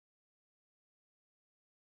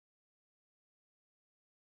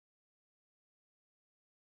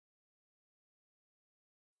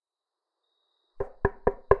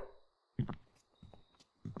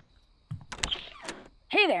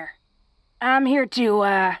Hey there. I'm here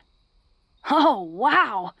to, Oh,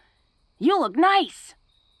 wow. You look nice.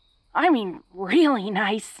 I mean, really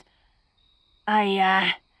nice.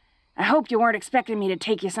 I hope you weren't expecting me to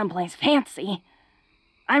take you someplace fancy.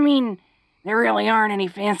 I mean, there really aren't any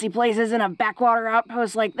fancy places in a backwater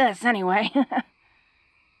outpost like this, anyway.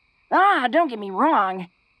 Don't get me wrong.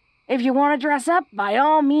 If you want to dress up, by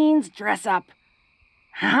all means, dress up.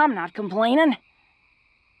 I'm not complaining.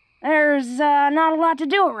 There's, not a lot to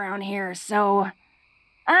do around here, so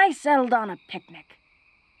I settled on a picnic.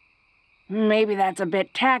 Maybe that's a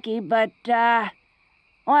bit tacky, but, well,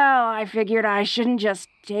 I figured I shouldn't just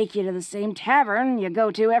take you to the same tavern you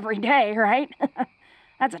go to every day, right?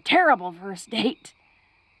 That's a terrible first date.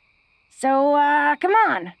 So, come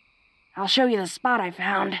on. I'll show you the spot I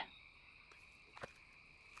found.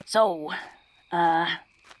 So,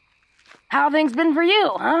 how things been for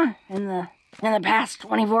you, huh? In the past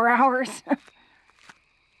 24 hours?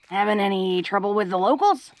 Having any trouble with the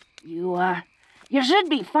locals? You should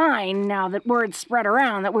be fine now that word's spread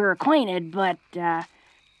around that we're acquainted, but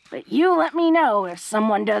you let me know if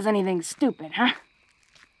someone does anything stupid, huh?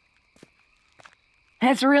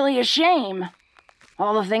 It's really a shame.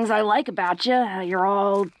 All the things I like about you, you're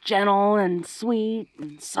all gentle and sweet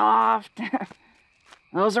and soft.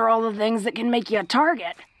 Those are all the things that can make you a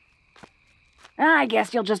target. I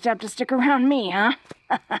guess you'll just have to stick around me, huh?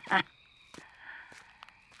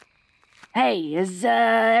 Hey, is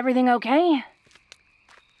everything okay?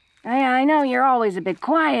 I know you're always a bit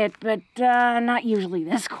quiet, but not usually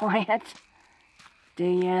this quiet. Do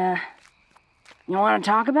you want to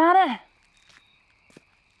talk about it?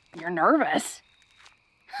 You're nervous?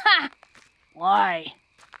 Ha! Why?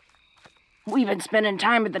 We've been spending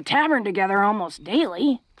time at the tavern together almost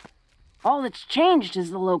daily. All that's changed is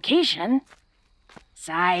the location.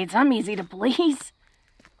 Besides, I'm easy to please.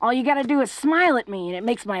 All you gotta do is smile at me and it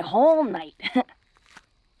makes my whole night.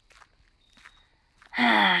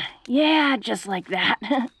 Yeah, just like that.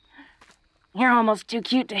 You're almost too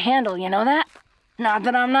cute to handle, you know that? Not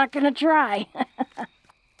that I'm not gonna try.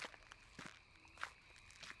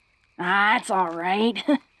 It's all right.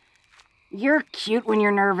 You're cute when you're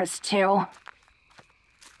nervous, too.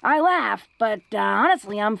 I laugh, but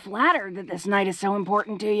honestly, I'm flattered that this night is so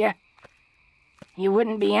important to you. You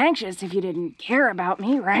wouldn't be anxious if you didn't care about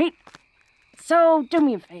me, right? So, do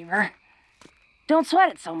me a favor. Don't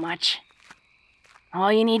sweat it so much.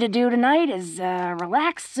 All you need to do tonight is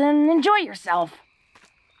relax and enjoy yourself.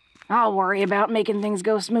 I'll worry about making things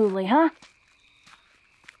go smoothly, huh?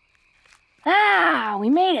 We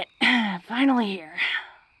made it. Finally here.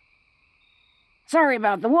 Sorry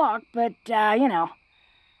about the walk, but,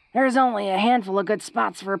 there's only a handful of good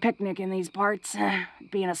spots for a picnic in these parts,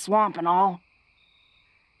 being a swamp and all.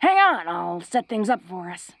 Hang on, I'll set things up for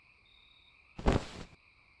us.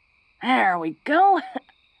 There we go.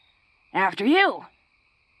 After you.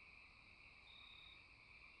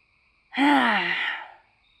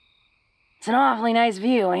 It's an awfully nice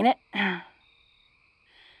view, ain't it?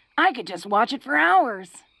 I could just watch it for hours.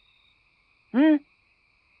 Oh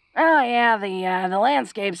yeah, the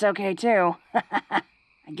landscape's okay too. I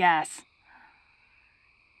guess.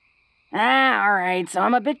 Alright, so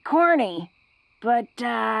I'm a bit corny. But,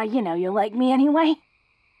 you like me anyway?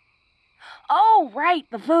 Oh, right,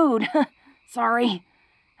 the food. Sorry.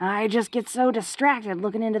 I just get so distracted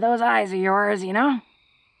looking into those eyes of yours, you know?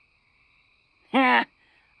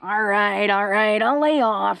 Alright, I'll lay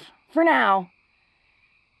off. For now.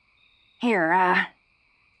 Here, I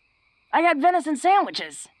got venison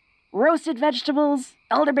sandwiches. Roasted vegetables,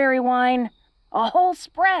 elderberry wine, a whole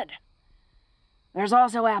spread. There's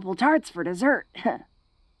also apple tarts for dessert.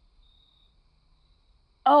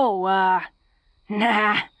 Oh,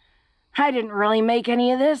 nah. I didn't really make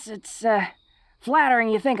any of this. It's, flattering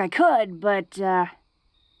you think I could, but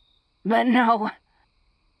no.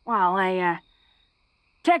 Well,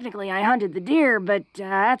 technically I hunted the deer, but,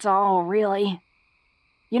 that's all, really.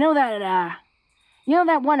 You know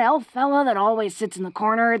that one elf fella that always sits in the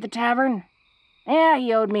corner at the tavern? Yeah,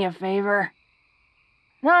 he owed me a favor.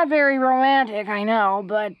 Not very romantic, I know,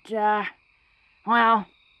 but, well,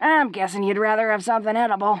 I'm guessing you'd rather have something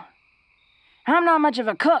edible. I'm not much of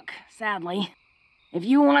a cook, sadly. If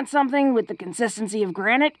you want something with the consistency of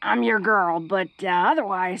granite, I'm your girl, but,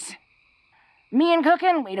 otherwise, me and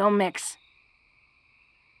cooking, we don't mix.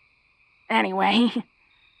 Anyway,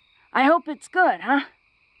 I hope it's good, huh?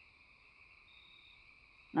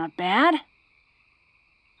 Not bad?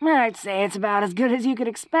 I'd say it's about as good as you could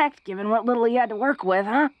expect, given what little you had to work with,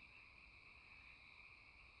 huh?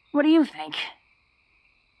 What do you think?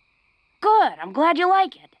 Good, I'm glad you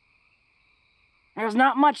like it. There's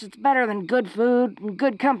not much that's better than good food and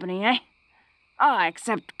good company, eh? Ah,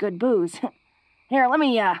 except good booze. Here, let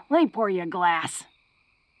me pour you a glass.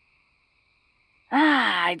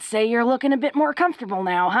 Ah, I'd say you're looking a bit more comfortable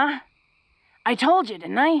now, huh? I told you,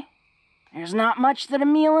 didn't I? There's not much that a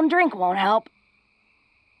meal and drink won't help.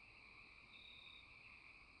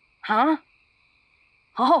 Huh?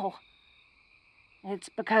 Oh. It's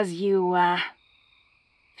because you,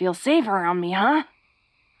 feel safe around me, huh?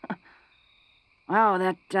 Wow,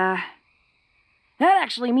 that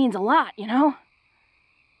actually means a lot, you know?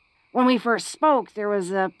 When we first spoke, there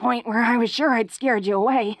was a point where I was sure I'd scared you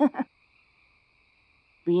away.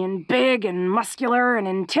 Being big and muscular and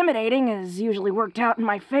intimidating has usually worked out in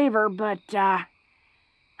my favor, but,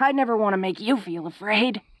 I'd never want to make you feel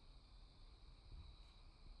afraid.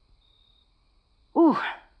 Ooh,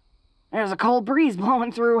 there's a cold breeze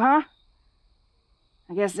blowing through, huh?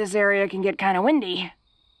 I guess this area can get kind of windy.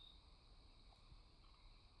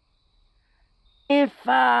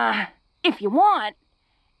 If you want,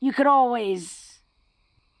 you could always,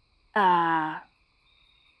 sidle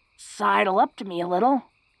up to me a little.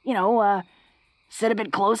 You know, sit a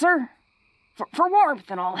bit closer. For warmth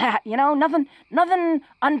and all that, you know? Nothing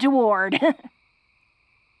untoward.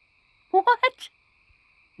 What?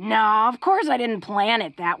 No, of course I didn't plan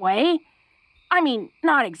it that way. I mean,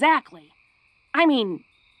 not exactly. I mean,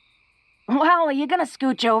 well, are you gonna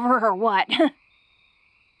scooch over or what?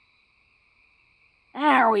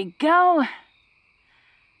 There we go.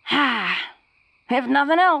 If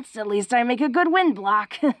nothing else, at least I make a good wind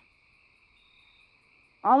block.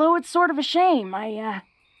 Although it's sort of a shame, I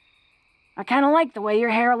kind of like the way your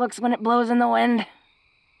hair looks when it blows in the wind.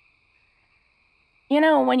 You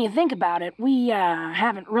know, when you think about it, we,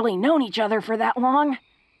 haven't really known each other for that long.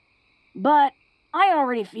 But I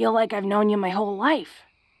already feel like I've known you my whole life.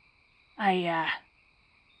 I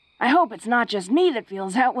hope it's not just me that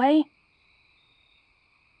feels that way.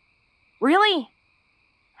 Really?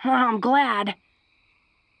 Oh, I'm glad.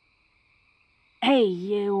 Hey,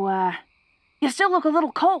 you still look a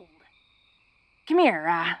little cold. Come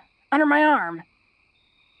here, under my arm.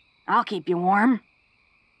 I'll keep you warm.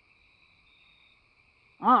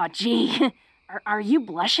 Aw, gee, are you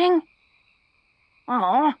blushing?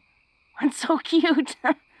 Aw, that's so cute.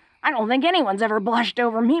 I don't think anyone's ever blushed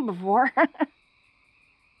over me before.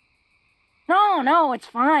 No, it's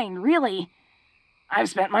fine, really. I've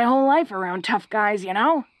spent my whole life around tough guys, you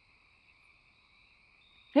know?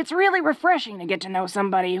 It's really refreshing to get to know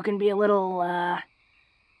somebody who can be a little,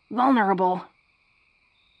 vulnerable.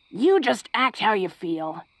 You just act how you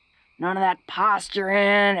feel. None of that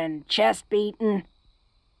posturing and chest beating.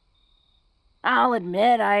 I'll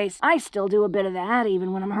admit, I still do a bit of that,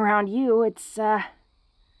 even when I'm around you. It's a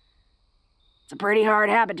pretty hard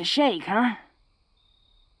habit to shake, huh?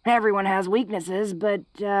 Everyone has weaknesses, but,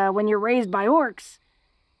 when you're raised by orcs,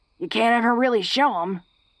 you can't ever really show them.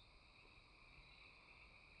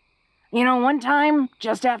 You know, one time,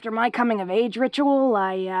 just after my coming-of-age ritual,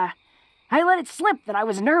 I let it slip that I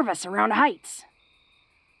was nervous around heights.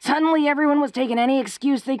 Suddenly, everyone was taking any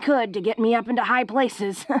excuse they could to get me up into high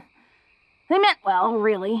places. They meant well,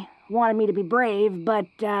 really. Wanted me to be brave, but,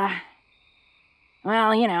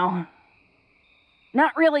 well, you know.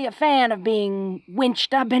 Not really a fan of being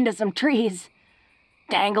winched up into some trees.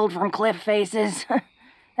 Dangled from cliff faces.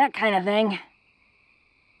 That kind of thing.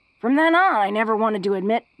 From then on, I never wanted to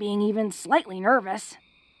admit being even slightly nervous.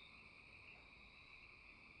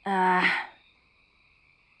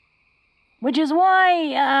 Which is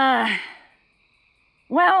why,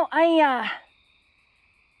 well, I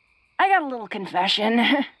got a little confession.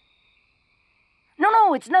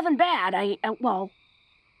 No, it's nothing bad. Well,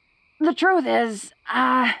 the truth is,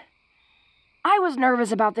 I was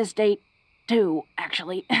nervous about this date, too,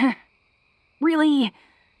 actually. Really,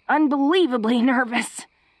 unbelievably nervous.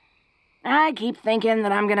 I keep thinking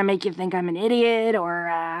that I'm gonna make you think I'm an idiot or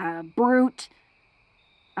a brute.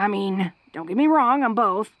 I mean, don't get me wrong, I'm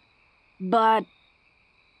both. But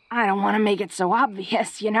I don't want to make it so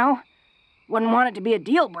obvious, you know? Wouldn't want it to be a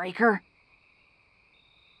deal breaker.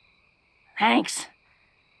 Thanks.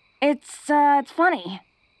 It's funny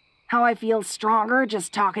how I feel stronger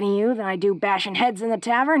just talking to you than I do bashing heads in the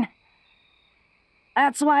tavern.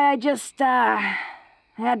 That's why I just,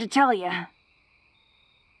 had to tell you.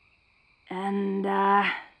 And, well,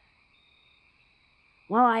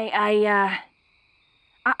 I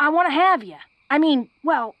want to have you. I mean,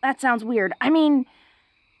 well, that sounds weird. I mean,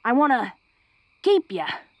 I want to keep you.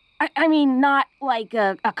 I mean, not like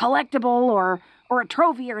a collectible or a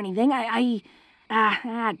trophy or anything. Damn it,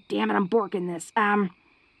 I'm borking this.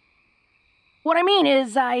 What I mean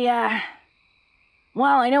is,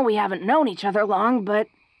 Well, I know we haven't known each other long, but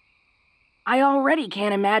I already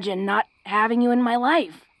can't imagine not having you in my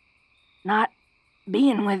life. Not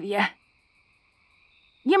being with you.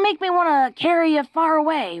 You make me want to carry you far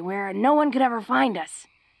away where no one could ever find us.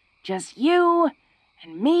 Just you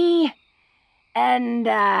and me and,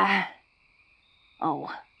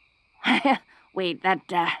 oh. Wait, that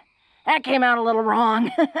came out a little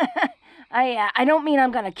wrong. I don't mean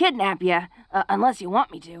I'm gonna kidnap you, unless you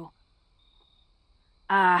want me to.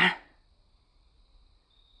 I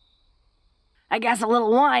guess a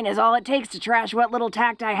little wine is all it takes to trash what little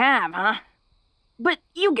tact I have, huh? But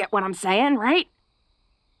you get what I'm saying, right?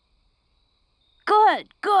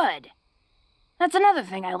 Good. That's another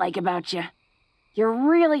thing I like about you. You're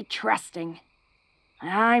really trusting.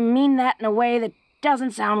 I mean that in a way that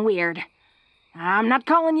doesn't sound weird. I'm not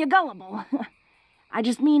calling you gullible. I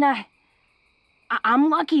just mean, I'm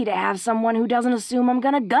lucky to have someone who doesn't assume I'm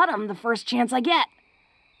gonna gut him the first chance I get.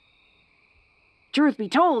 Truth be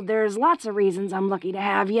told, there's lots of reasons I'm lucky to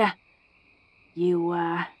have you. You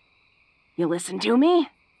listen to me.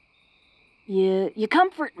 You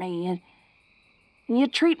comfort me, and you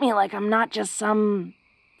treat me like I'm not just some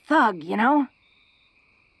thug, you know?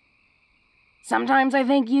 Sometimes I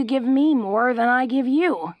think you give me more than I give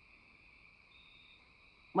you.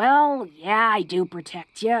 Well, yeah, I do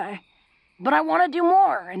protect you, but I want to do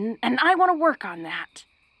more, and I want to work on that.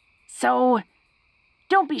 So,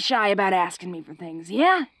 don't be shy about asking me for things,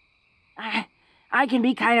 yeah? I can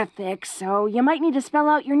be kind of thick, so you might need to spell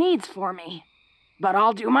out your needs for me. But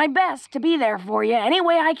I'll do my best to be there for you any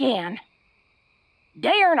way I can.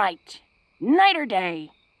 Day or night, night or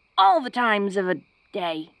day, all the times of a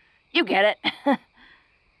day. You get it.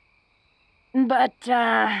 But,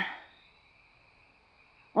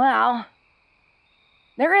 well,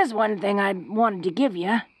 there is one thing I wanted to give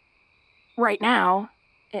you. Right now,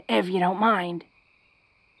 if you don't mind.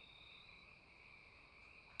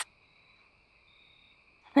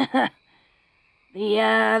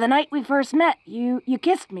 The night we first met, you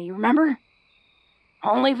kissed me, remember?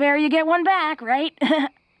 Only fair you get one back, right?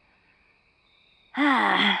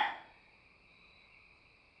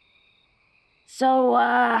 So,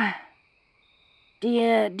 do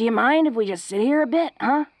you mind if we just sit here a bit,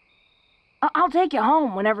 huh? I'll take you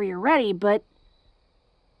home whenever you're ready, but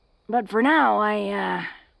for now, I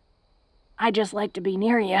just like to be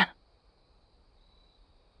near you.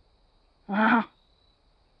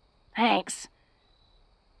 Thanks.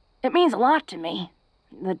 It means a lot to me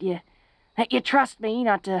that you trust me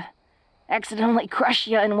not to accidentally crush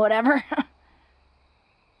you and whatever.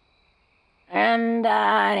 And, it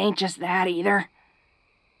ain't just that either.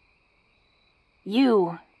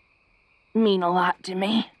 You mean a lot to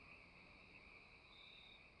me.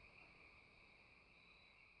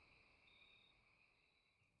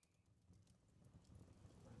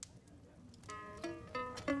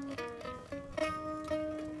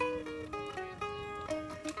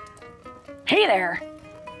 Hey there!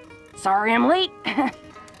 Sorry I'm late.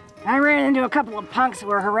 I ran into a couple of punks who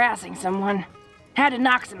were harassing someone. Had to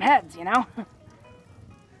knock some heads, you know?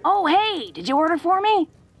 Oh, hey! Did you order for me?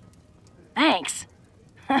 Thanks.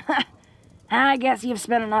 I guess you've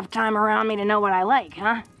spent enough time around me to know what I like,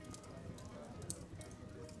 huh?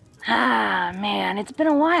 Ah, man, it's been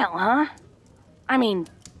a while, huh? I mean,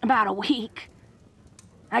 about a week.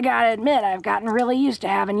 I gotta admit, I've gotten really used to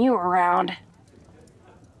having you around.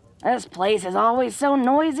 This place is always so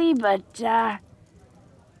noisy, but,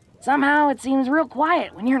 somehow it seems real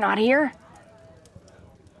quiet when you're not here.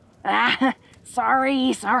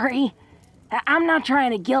 Sorry. I'm not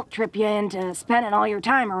trying to guilt trip you into spending all your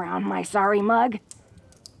time around, my sorry mug.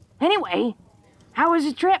 Anyway, how was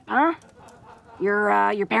your trip, huh?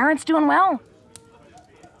 Your parents doing well?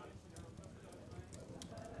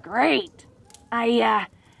 Great.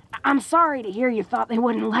 I'm sorry to hear you thought they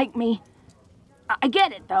wouldn't like me. I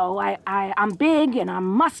get it, though. I'm big, and I'm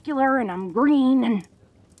muscular, and I'm green, and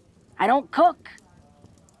I don't cook.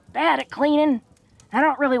 Bad at cleaning. I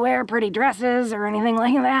don't really wear pretty dresses or anything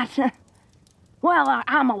like that. Well,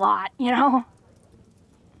 I'm a lot, you know.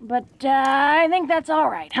 But, I think that's all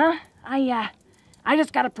right, huh? I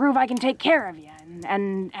just gotta prove I can take care of you,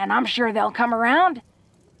 and I'm sure they'll come around.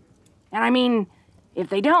 And I mean, if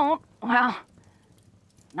they don't, well,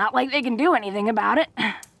 not like they can do anything about it.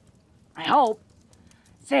 I hope.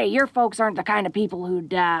 Say, your folks aren't the kind of people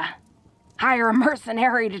who'd, hire a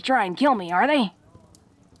mercenary to try and kill me, are they?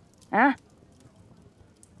 Huh?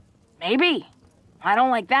 Maybe. I don't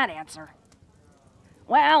like that answer.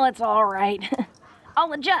 Well, it's all right.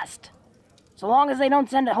 I'll adjust. So long as they don't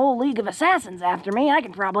send a whole league of assassins after me, I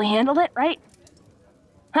can probably handle it, right?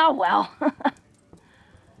 Oh, well.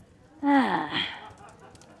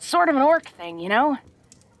 sort of an orc thing, you know?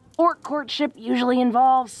 Orc courtship usually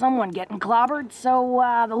involves someone getting clobbered,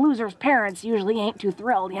 so the loser's parents usually ain't too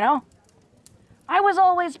thrilled, you know? I was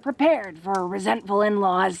always prepared for resentful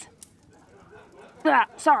in-laws.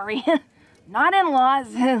 Sorry, not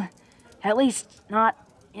in-laws. At least, not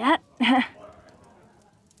yet.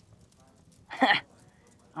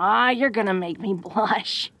 You're gonna make me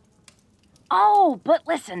blush. Oh, but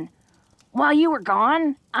listen, while you were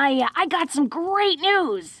gone, I got some great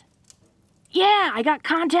news. Yeah, I got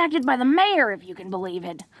contacted by the mayor, if you can believe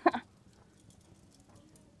it.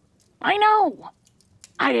 I know.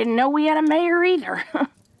 I didn't know we had a mayor either.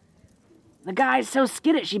 The guy's so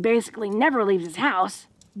skittish he basically never leaves his house.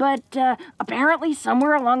 But apparently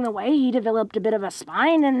somewhere along the way he developed a bit of a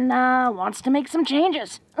spine and wants to make some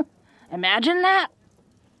changes. Imagine that.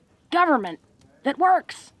 Government that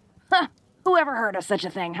works. Who ever heard of such a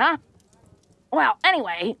thing, huh? Well,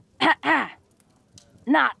 anyway,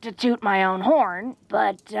 not to toot my own horn,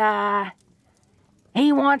 but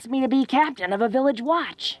he wants me to be captain of a village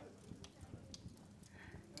watch.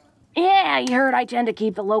 Yeah, he heard I tend to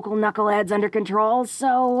keep the local knuckleheads under control,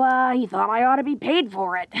 so he thought I ought to be paid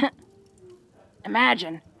for it.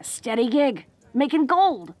 Imagine, a steady gig, making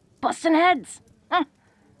gold, busting heads.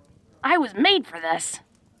 I was made for this.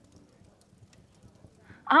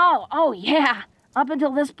 Oh, yeah. Up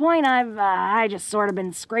until this point, I just sort of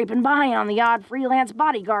been scraping by on the odd freelance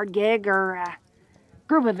bodyguard gig or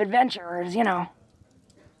group of adventurers, you know.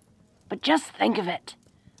 But just think of it.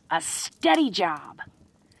 A steady job.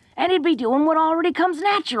 And he'd be doing what already comes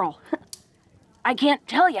natural. I can't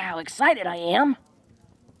tell you how excited I am.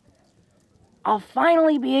 I'll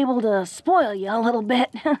finally be able to spoil you a little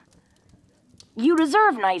bit. You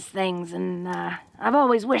deserve nice things, and I've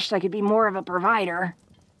always wished I could be more of a provider.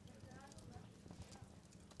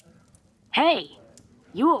 Hey,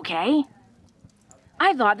 you okay?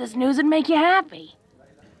 I thought this news would make you happy.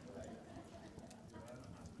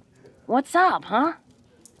 What's up, huh?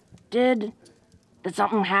 Did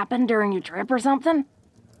something happen during your trip or something?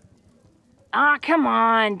 Come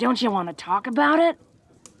on, don't you want to talk about it?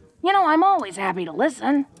 You know, I'm always happy to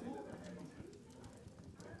listen.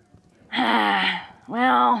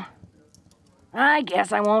 Well, I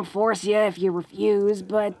guess I won't force you if you refuse,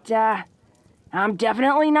 but, I'm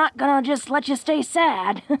definitely not gonna just let you stay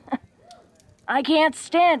sad. I can't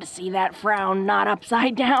stand to see that frown not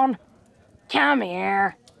upside down. Come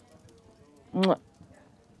here.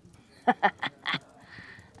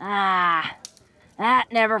 That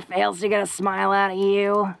never fails to get a smile out of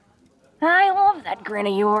you. I love that grin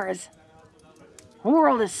of yours. The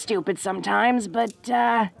world is stupid sometimes, but,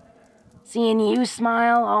 seeing you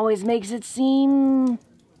smile always makes it seem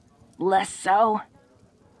less so.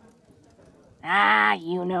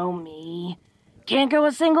 You know me. Can't go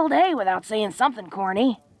a single day without saying something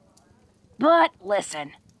corny. But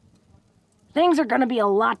listen, things are gonna be a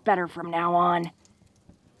lot better from now on.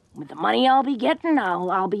 With the money I'll be getting,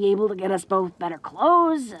 I'll be able to get us both better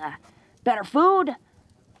clothes, better food,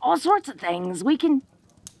 all sorts of things. We can...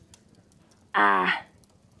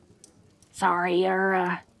 Sorry,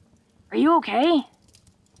 are you okay?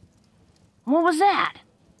 What was that?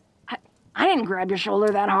 I didn't grab your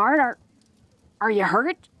shoulder that hard. Are you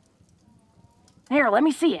hurt? Here, let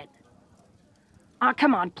me see it.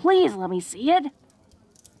 Come on, please let me see it.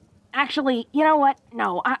 Actually, you know what?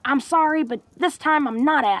 No, I'm sorry, but this time I'm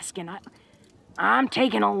not asking. I'm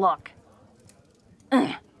taking a look.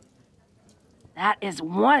 Ugh. That is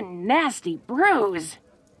one nasty bruise.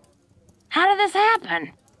 How did this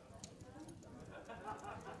happen?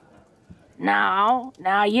 No,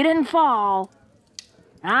 you didn't fall.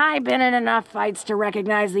 I've been in enough fights to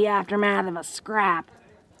recognize the aftermath of a scrap.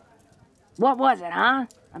 What was it, huh?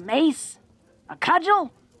 A mace? A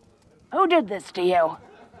cudgel? Who did this to you?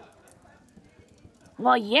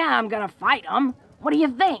 Well, yeah, I'm gonna fight him. What do you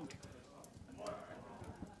think?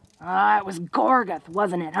 It was Gorgoth,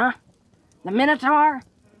 wasn't it, huh? The Minotaur?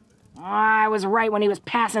 I was right when he was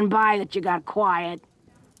passing by that you got quiet.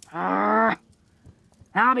 I'll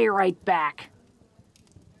be right back.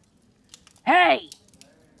 Hey!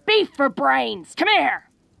 Beef for brains! Come here!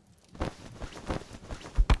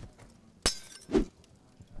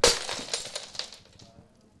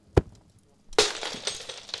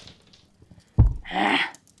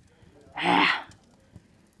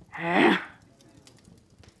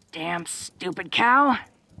 Damn stupid cow.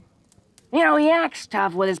 You know, he acts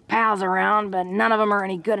tough with his pals around, but none of them are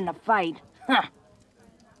any good in a fight. Huh.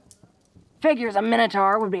 Figures a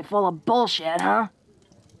Minotaur would be full of bullshit, huh?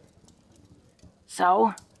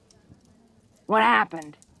 So? What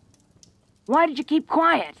happened? Why did you keep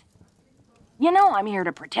quiet? You know I'm here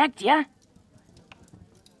to protect you.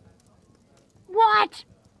 What?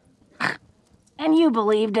 And you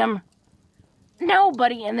believed him?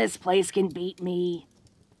 Nobody in this place can beat me.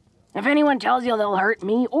 If anyone tells you they'll hurt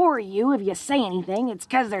me or you if you say anything, it's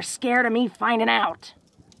 'cause they're scared of me finding out.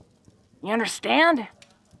 You understand?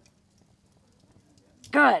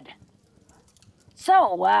 Good.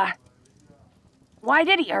 So, why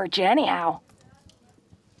did he hurt you anyhow?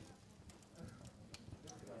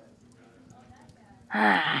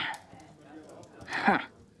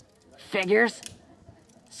 Figures.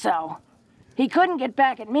 So, he couldn't get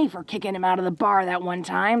back at me for kicking him out of the bar that one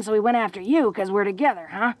time, so he went after you 'cause we're together,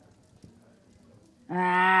 huh?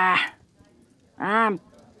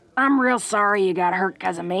 I'm real sorry you got hurt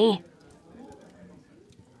 'cause of me.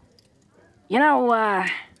 You know,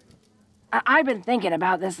 I've been thinking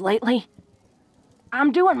about this lately.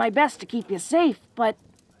 I'm doing my best to keep you safe, but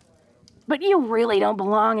you really don't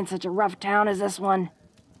belong in such a rough town as this one.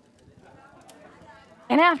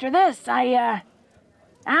 And after this,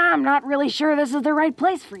 I'm not really sure this is the right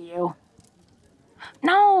place for you.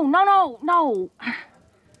 No.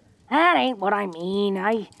 That ain't what I mean.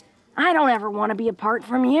 I don't ever want to be apart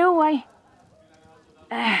from you.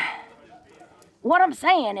 What I'm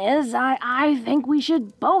saying is, I think we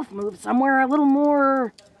should both move somewhere a little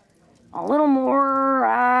more,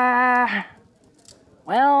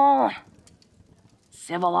 well,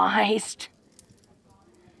 civilized.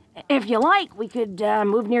 If you like, we could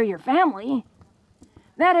move near your family.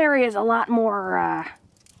 That area is a lot more,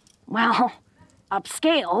 well,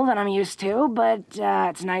 upscale than I'm used to, but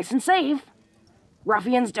it's nice and safe.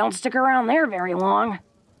 Ruffians don't stick around there very long.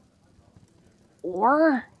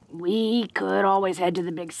 Or we could always head to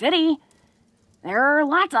the big city. There are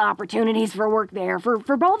lots of opportunities for work there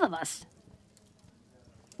for both of us.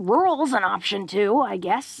 Rural's an option too, I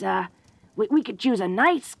guess. We could choose a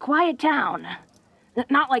nice, quiet town.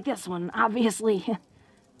 Not like this one, obviously.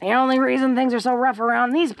 The only reason things are so rough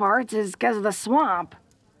around these parts is because of the swamp.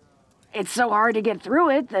 It's so hard to get through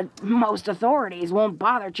it that most authorities won't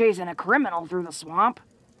bother chasing a criminal through the swamp.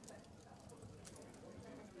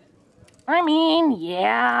 I mean,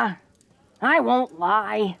 yeah, I won't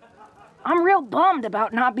lie. I'm real bummed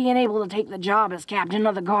about not being able to take the job as captain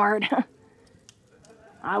of the guard.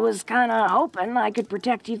 I was kinda hoping I could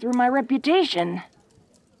protect you through my reputation.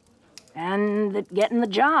 And that getting the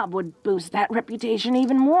job would boost that reputation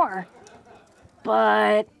even more.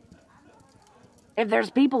 But if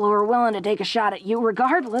there's people who are willing to take a shot at you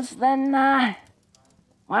regardless, then,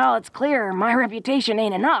 well, it's clear my reputation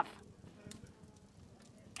ain't enough.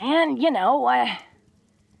 And, you know,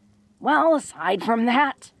 well, aside from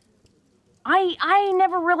that, I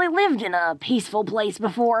never really lived in a peaceful place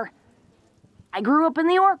before. I grew up in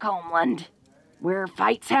the Orc homeland, where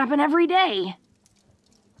fights happen every day.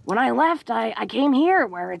 When I left, I came here,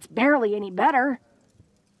 where it's barely any better.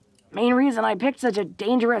 Main reason I picked such a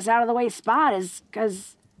dangerous, out-of-the-way spot is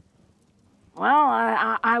because, well,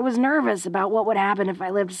 I was nervous about what would happen if I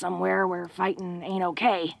lived somewhere where fighting ain't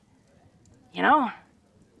okay. You know?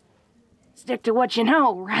 Stick to what you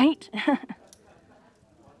know, right?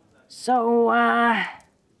 So, I'm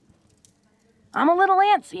a little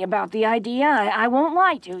antsy about the idea, I won't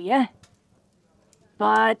lie to you.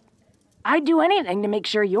 But I'd do anything to make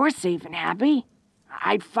sure you're safe and happy.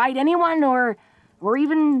 I'd fight anyone or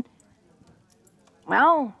even,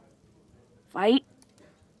 well, fight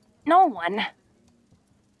no one.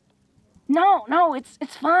 No,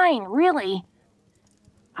 it's fine, really.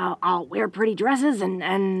 I'll wear pretty dresses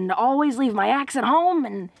and always leave my axe at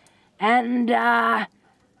home and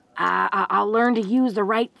I'll learn to use the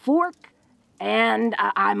right fork and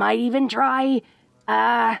I might even try,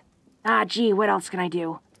 gee, what else can I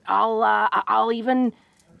do? I'll even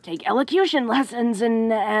take elocution lessons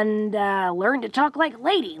and learn to talk like a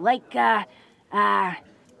lady, like,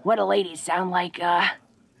 what do ladies sound like?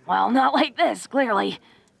 Well, not like this, clearly.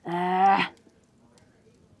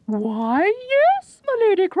 Why, yes, my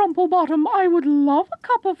Lady Crumplebottom, I would love a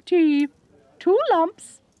cup of tea. 2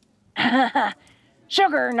 lumps.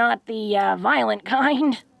 Sugar, not the, violent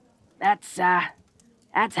kind. That's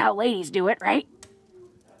how ladies do it, right?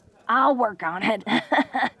 I'll work on it.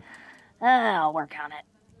 I'll work on it.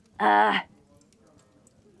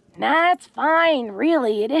 Nah, it's fine,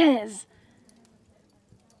 really, it is.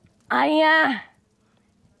 Well,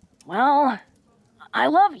 I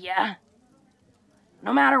love ya.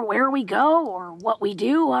 No matter where we go or what we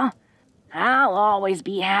do, I'll always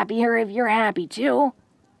be happier if you're happy too.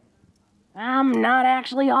 I'm not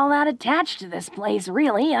actually all that attached to this place,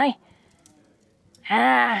 really.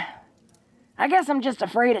 I guess I'm just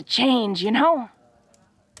afraid of change, you know?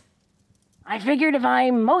 I figured if I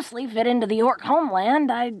mostly fit into the Orc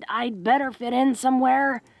homeland, I'd better fit in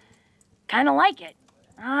somewhere kind of like it.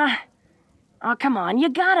 Oh, come on, you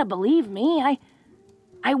gotta believe me.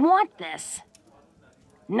 I want this.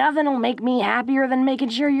 Nothing'll make me happier than making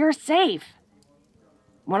sure you're safe.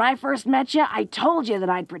 When I first met you, I told you that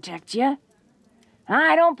I'd protect you.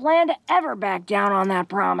 I don't plan to ever back down on that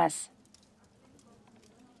promise.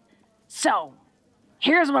 So,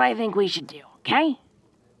 here's what I think we should do, okay?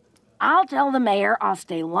 I'll tell the mayor I'll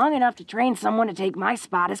stay long enough to train someone to take my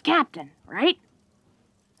spot as captain, right?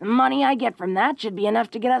 The money I get from that should be enough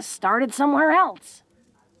to get us started somewhere else.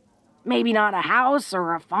 Maybe not a house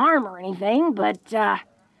or a farm or anything, but,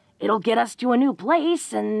 it'll get us to a new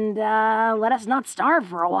place and, let us not starve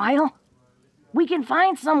for a while. We can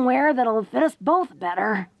find somewhere that'll fit us both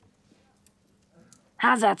better.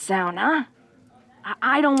 How's that sound, huh?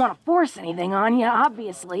 I don't want to force anything on you,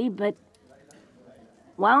 obviously, but...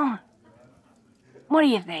 Well, what do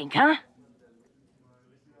you think, huh?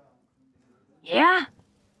 Yeah?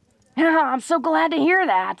 I'm so glad to hear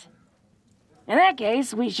that. In that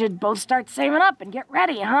case, we should both start saving up and get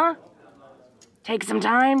ready, huh? Take some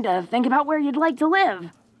time to think about where you'd like to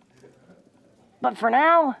live. But for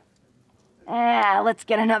now, let's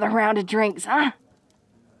get another round of drinks, huh?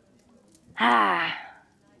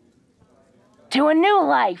 To a new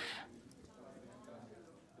life.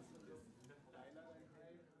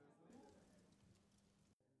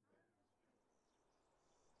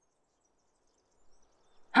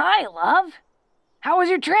 Hi, love. How was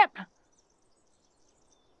your trip?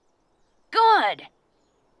 Good.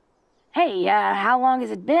 Hey, how long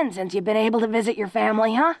has it been since you've been able to visit your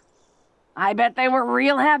family, huh? I bet they were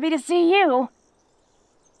real happy to see you.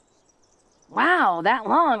 Wow, that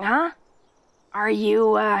long, huh? Are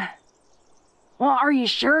you, are you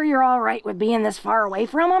sure you're all right with being this far away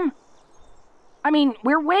from them? I mean,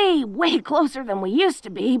 we're way, way closer than we used to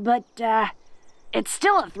be, but, it's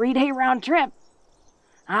still a 3-day round trip.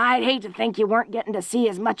 I'd hate to think you weren't getting to see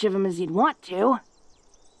as much of them as you'd want to.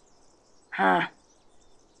 Huh.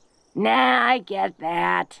 Nah, I get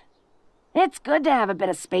that. It's good to have a bit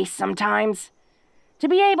of space sometimes. To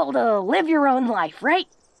be able to live your own life, right?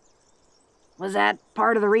 Was that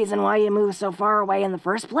part of the reason why you moved so far away in the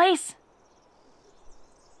first place?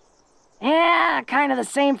 Yeah, kind of the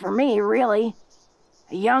same for me, really.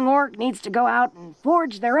 A young orc needs to go out and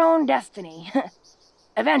forge their own destiny.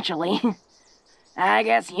 Eventually. I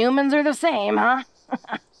guess humans are the same, huh?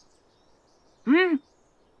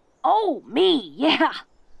 Oh, me, yeah.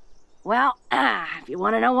 Well, if you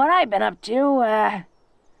want to know what I've been up to,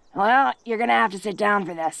 well, you're gonna have to sit down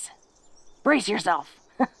for this. Brace yourself.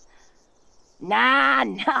 Nah,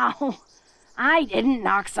 no. I didn't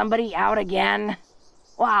knock somebody out again.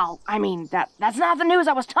 Well, I mean, that's not the news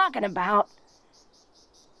I was talking about.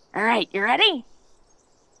 All right, you ready?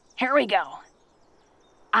 Here we go.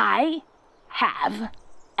 I have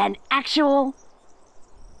an actual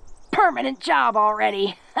permanent job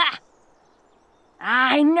already. Ha!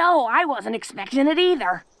 I know, I wasn't expecting it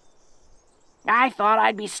either. I thought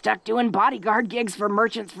I'd be stuck doing bodyguard gigs for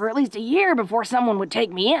merchants for at least a year before someone would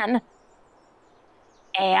take me in.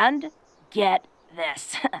 And get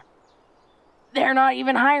this. They're not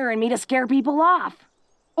even hiring me to scare people off.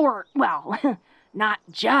 Or, well, not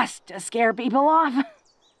just to scare people off.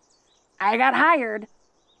 I got hired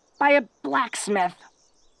by a blacksmith.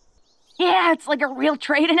 Yeah, it's like a real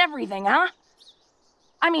trade and everything, huh?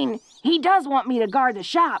 I mean, he does want me to guard the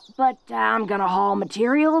shop, but I'm gonna haul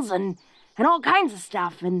materials and all kinds of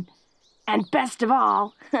stuff, and best of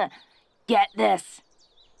all, get this.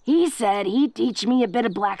 He said he'd teach me a bit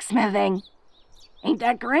of blacksmithing. Ain't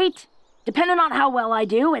that great? Depending on how well I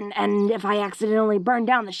do, and if I accidentally burn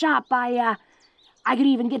down the shop, I could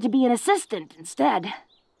even get to be an assistant instead.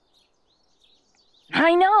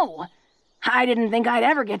 I know. I didn't think I'd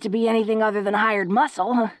ever get to be anything other than hired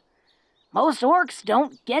muscle. Most orcs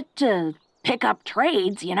don't get to pick up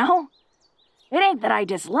trades, you know? It ain't that I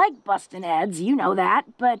dislike busting heads, you know that,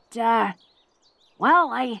 but,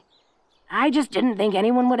 well, I just didn't think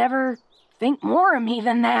anyone would ever think more of me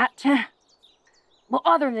than that. Well,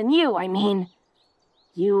 other than you, I mean.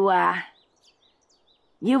 You've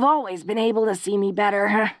always been able to see me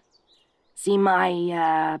better. See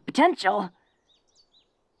my, potential.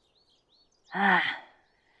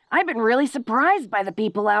 I've been really surprised by the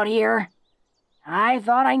people out here. I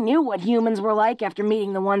thought I knew what humans were like after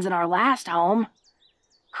meeting the ones in our last home.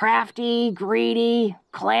 Crafty, greedy,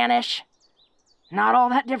 clannish. Not all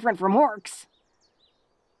that different from orcs.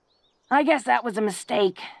 I guess that was a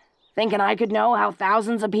mistake, thinking I could know how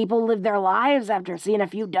thousands of people live their lives after seeing a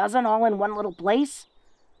few dozen all in one little place.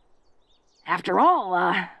 After all,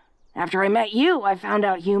 after I met you, I found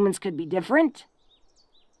out humans could be different.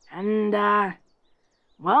 And,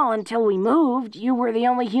 Well, until we moved, you were the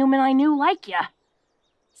only human I knew like you.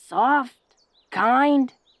 Soft,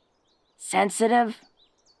 kind, sensitive.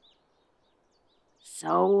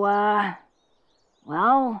 So,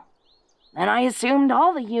 well, then I assumed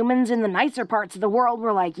all the humans in the nicer parts of the world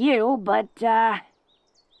were like you, but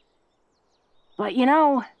you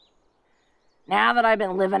know, now that I've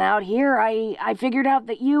been living out here, I figured out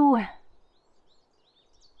that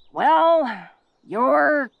well,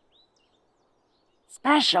 you're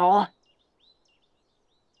special.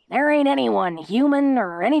 There ain't anyone, human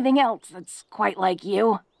or anything else, that's quite like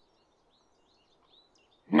you.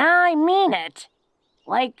 Nah, I mean it.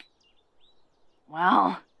 Like,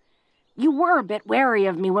 well, you were a bit wary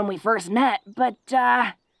of me when we first met, but,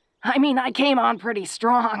 I came on pretty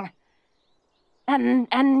strong.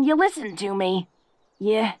 And you listened to me.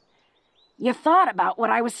 You thought about what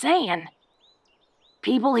I was saying.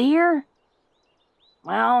 People here,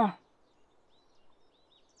 well,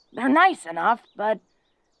 they're nice enough, but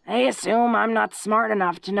they assume I'm not smart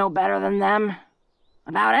enough to know better than them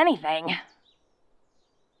about anything.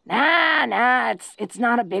 Nah, it's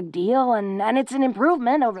not a big deal, and it's an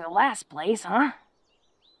improvement over the last place, huh?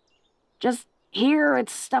 Just here,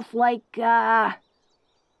 it's stuff like, well,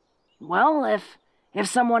 if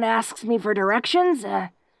someone asks me for directions,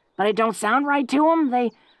 but it don't sound right to them,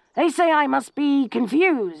 they say I must be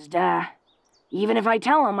confused, even if I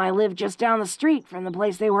tell them I live just down the street from the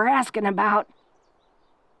place they were asking about.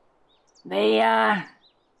 They're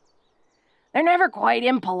never quite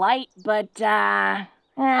impolite, but,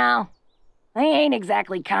 well, they ain't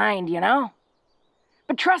exactly kind, you know?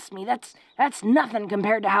 But trust me, that's nothing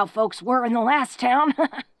compared to how folks were in the last town.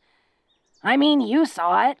 I mean, you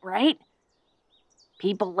saw it, right?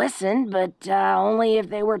 People listened, but only if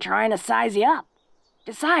they were trying to size you up.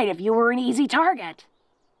 Decide if you were an easy target.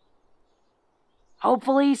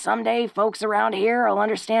 Hopefully, someday folks around here will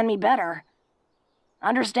understand me better.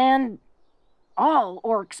 Understand all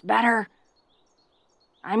orcs better.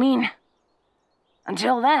 I mean,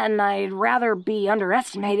 until then, I'd rather be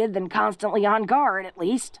underestimated than constantly on guard, at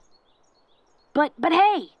least. But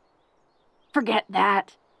hey, forget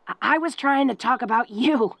that. I was trying to talk about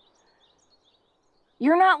you.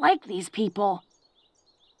 You're not like these people.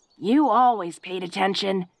 You always paid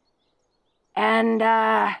attention. And,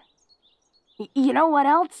 you know what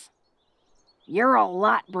else? You're a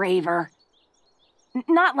lot braver.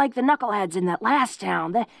 Not like the knuckleheads in that last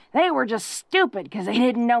town. They were just stupid because they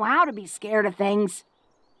didn't know how to be scared of things.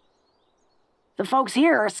 The folks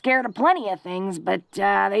here are scared of plenty of things, but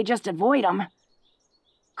they just avoid them.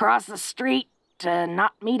 Cross the street to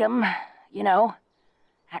not meet them, you know,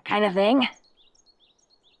 that kind of thing.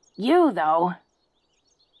 You, though,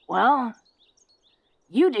 well,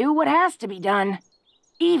 you do what has to be done,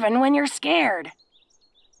 even when you're scared.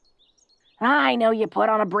 I know you put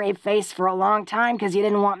on a brave face for a long time because you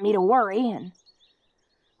didn't want me to worry, and,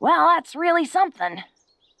 well, that's really something.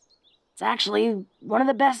 It's actually one of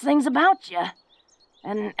the best things about you,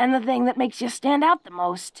 and the thing that makes you stand out the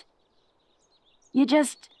most. You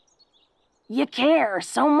care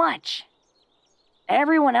so much.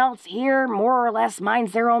 Everyone else here more or less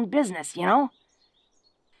minds their own business, you know?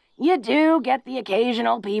 You do get the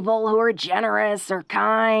occasional people who are generous or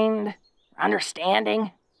kind,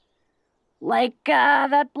 understanding. Like,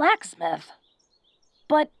 that blacksmith.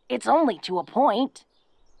 But it's only to a point.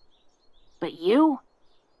 But you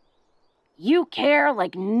care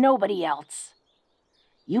like nobody else.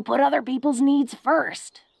 You put other people's needs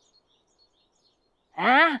first.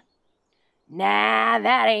 Huh? Nah,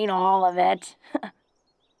 that ain't all of it.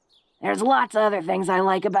 There's lots of other things I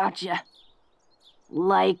like about you.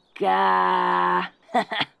 Like,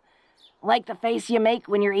 like the face you make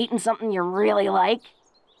when you're eating something you really like.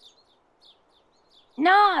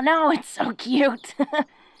 No, it's so cute.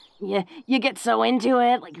 You get so into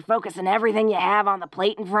it, like you're focusing everything you have on the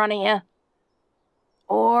plate in front of you.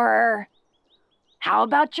 Or, how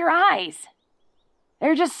about your eyes?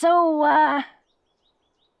 They're just so, well,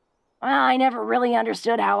 I never really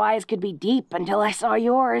understood how eyes could be deep until I saw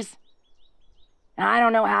yours. I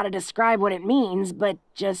don't know how to describe what it means, but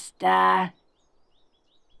just, yeah.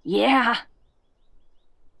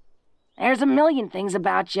 There's a million things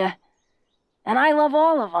about you, and I love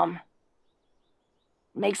all of them.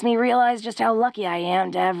 Makes me realize just how lucky I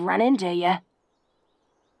am to have run into you.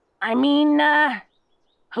 I mean,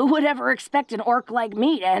 who would ever expect an orc like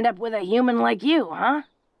me to end up with a human like you, huh?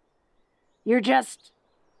 You're just,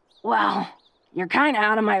 well, you're kinda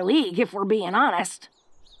out of my league if we're being honest.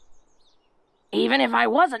 Even if I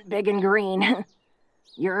wasn't big and green.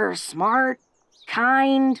 You're smart,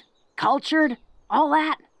 kind, cultured, all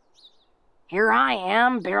that. Here I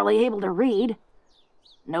am, barely able to read.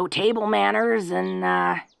 no table manners, and,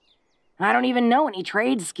 I don't even know any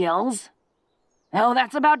trade skills. Oh,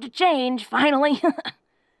 that's about to change, finally.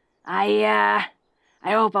 I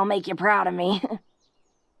hope I'll make you proud of me.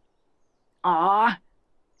 Aw,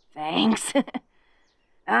 thanks.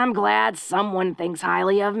 I'm glad someone thinks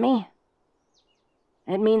highly of me.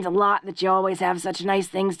 It means a lot that you always have such nice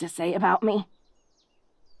things to say about me.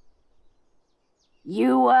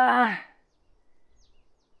 You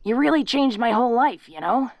really changed my whole life, you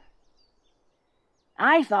know?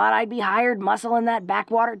 I thought I'd be hired muscle in that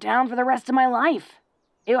backwater town for the rest of my life.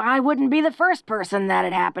 I wouldn't be the first person that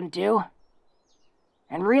it happened to.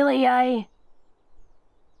 And really, I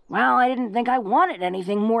didn't think I wanted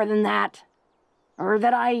anything more than that. Or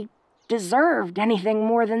that I deserved anything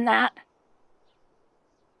more than that.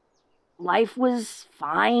 Life was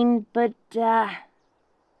fine, but,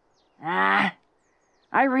 I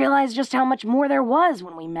realized just how much more there was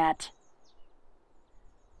when we met.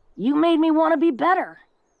 You made me want to be better,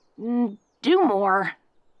 do more,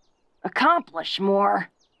 accomplish more.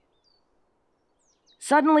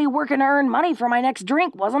 Suddenly working to earn money for my next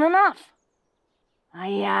drink wasn't enough.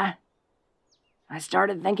 I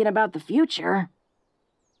started thinking about the future,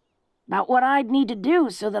 about what I'd need to do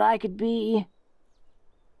so that I could be,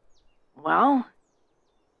 well,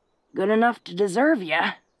 good enough to deserve you.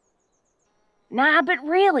 Nah, but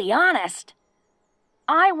really, honest,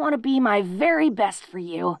 I want to be my very best for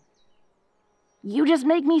you. You just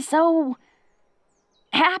make me so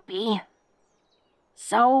happy.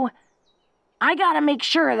 So, I gotta make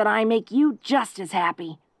sure that I make you just as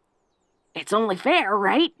happy. It's only fair,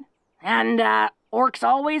 right? And, orcs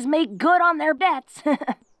always make good on their bets.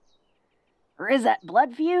 Or is that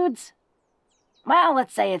blood feuds? Well,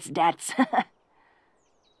 let's say it's debts.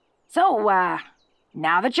 So,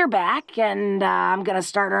 now that you're back and I'm gonna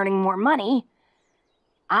start earning more money,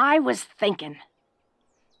 I was thinking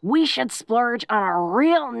we should splurge on a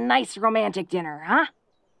real nice romantic dinner, huh?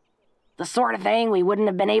 The sort of thing we wouldn't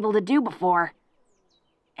have been able to do before.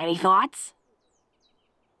 Any thoughts?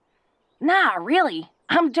 Nah, really,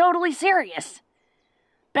 I'm totally serious.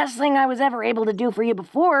 Best thing I was ever able to do for you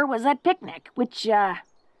before was that picnic, which,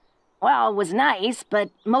 was nice, but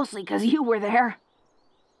mostly 'cause you were there.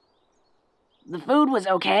 The food was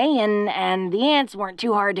okay, and the ants weren't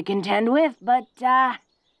too hard to contend with, but,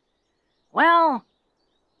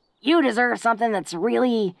 you deserve something that's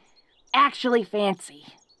really, actually fancy,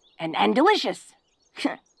 and delicious.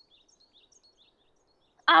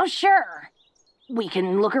 Oh, sure. We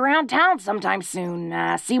can look around town sometime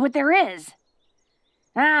soon, see what there is.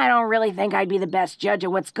 I don't really think I'd be the best judge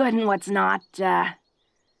of what's good and what's not,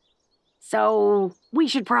 so we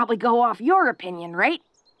should probably go off your opinion, right?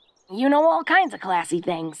 You know all kinds of classy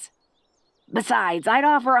things. Besides, I'd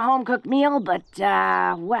offer a home-cooked meal, but,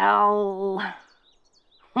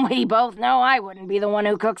 we both know I wouldn't be the one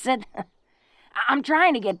who cooks it. I'm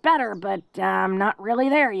trying to get better, but I'm not really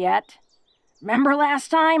there yet. Remember last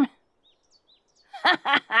time?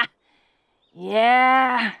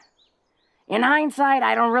 Yeah. In hindsight,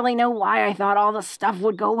 I don't really know why I thought all the stuff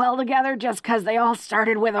would go well together just 'cause they all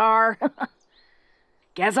started with R.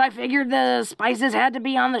 Guess I figured the spices had to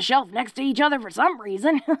be on the shelf next to each other for some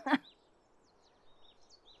reason.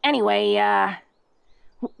 Anyway,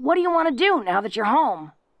 what do you want to do now that you're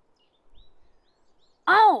home?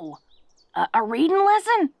 Oh, a reading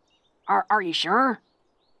lesson? Are you sure?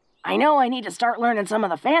 I know I need to start learning some of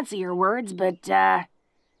the fancier words, but,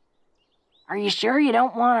 are you sure you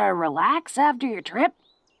don't want to relax after your trip?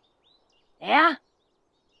 Yeah?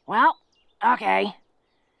 Well, okay.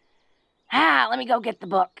 Let me go get the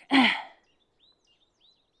book.